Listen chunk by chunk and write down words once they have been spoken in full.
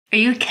Are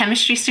you a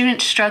chemistry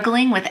student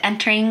struggling with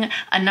entering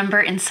a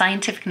number in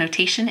scientific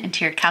notation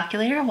into your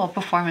calculator while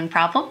performing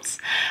problems?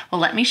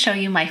 Well, let me show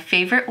you my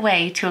favorite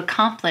way to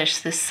accomplish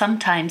this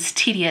sometimes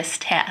tedious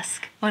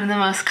task. One of the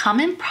most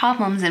common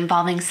problems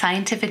involving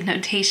scientific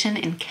notation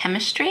in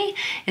chemistry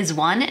is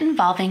one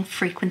involving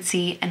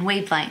frequency and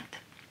wavelength.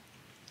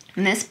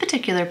 In this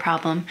particular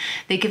problem,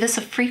 they give us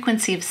a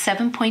frequency of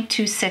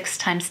 7.26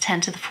 times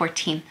 10 to the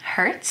 14th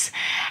hertz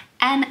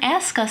and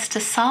ask us to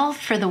solve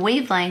for the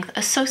wavelength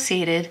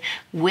associated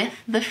with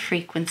the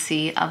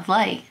frequency of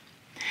light.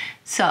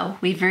 So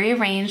we've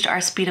rearranged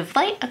our speed of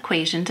light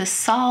equation to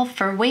solve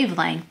for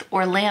wavelength,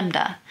 or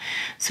lambda.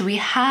 So we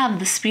have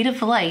the speed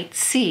of light,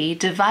 c,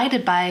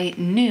 divided by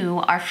nu,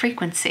 our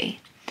frequency.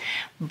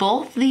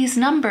 Both these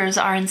numbers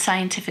are in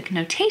scientific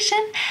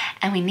notation,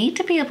 and we need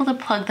to be able to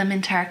plug them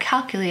into our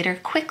calculator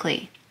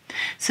quickly.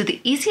 So the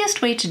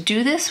easiest way to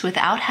do this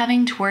without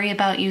having to worry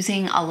about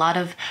using a lot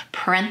of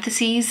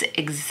parentheses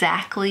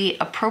exactly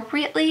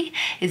appropriately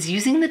is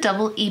using the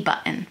double E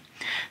button.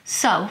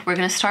 So we're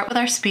going to start with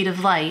our speed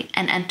of light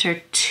and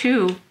enter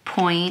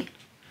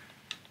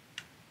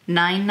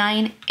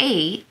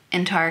 2.998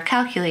 into our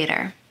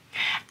calculator.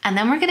 And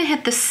then we're going to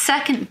hit the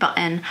second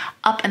button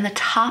up in the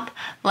top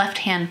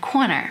left-hand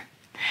corner.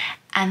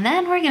 And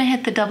then we're going to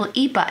hit the double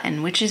E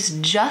button, which is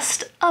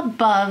just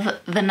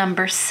above the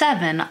number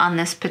 7 on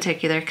this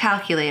particular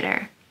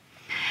calculator.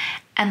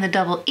 And the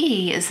double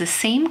E is the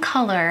same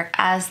color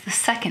as the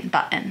second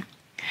button.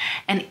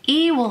 An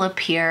E will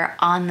appear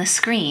on the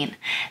screen.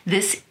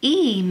 This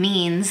E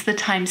means the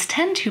times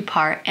 10 to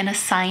part in a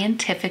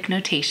scientific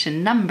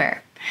notation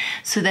number.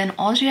 So then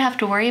all you have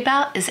to worry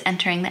about is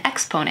entering the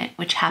exponent,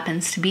 which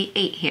happens to be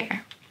 8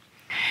 here.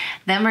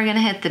 Then we're going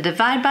to hit the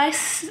divide by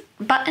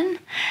button,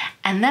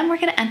 and then we're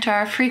going to enter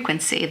our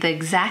frequency the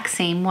exact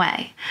same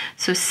way.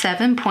 So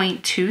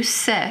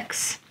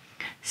 7.26,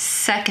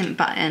 second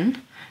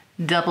button,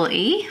 double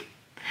E,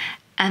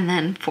 and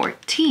then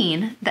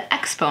 14, the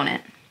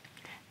exponent.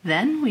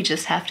 Then we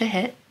just have to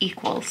hit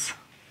equals.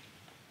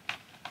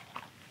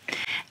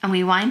 And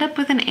we wind up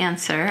with an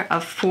answer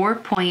of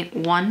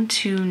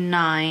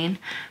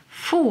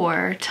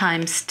 4.1294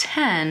 times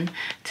 10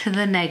 to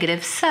the negative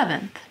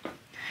 7th.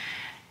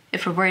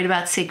 If we're worried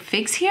about sig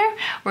figs here,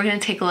 we're going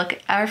to take a look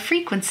at our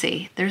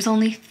frequency. There's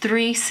only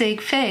 3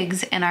 sig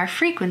figs in our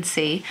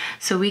frequency,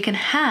 so we can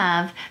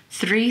have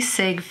 3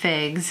 sig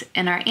figs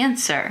in our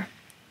answer.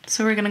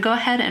 So we're going to go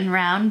ahead and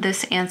round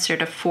this answer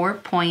to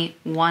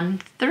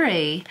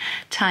 4.13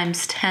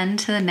 times 10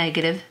 to the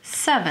negative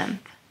 7th.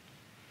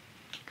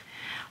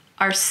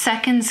 Our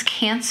seconds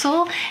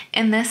cancel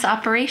in this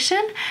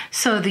operation,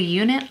 so the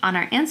unit on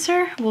our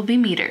answer will be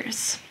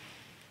meters.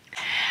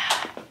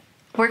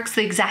 Works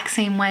the exact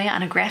same way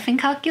on a graphing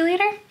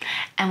calculator,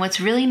 and what's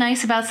really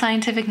nice about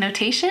scientific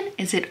notation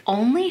is it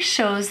only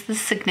shows the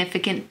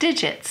significant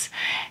digits.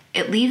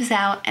 It leaves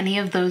out any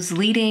of those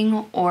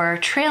leading or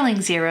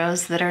trailing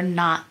zeros that are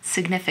not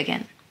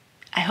significant.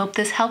 I hope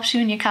this helps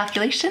you in your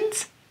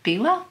calculations. Be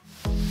well.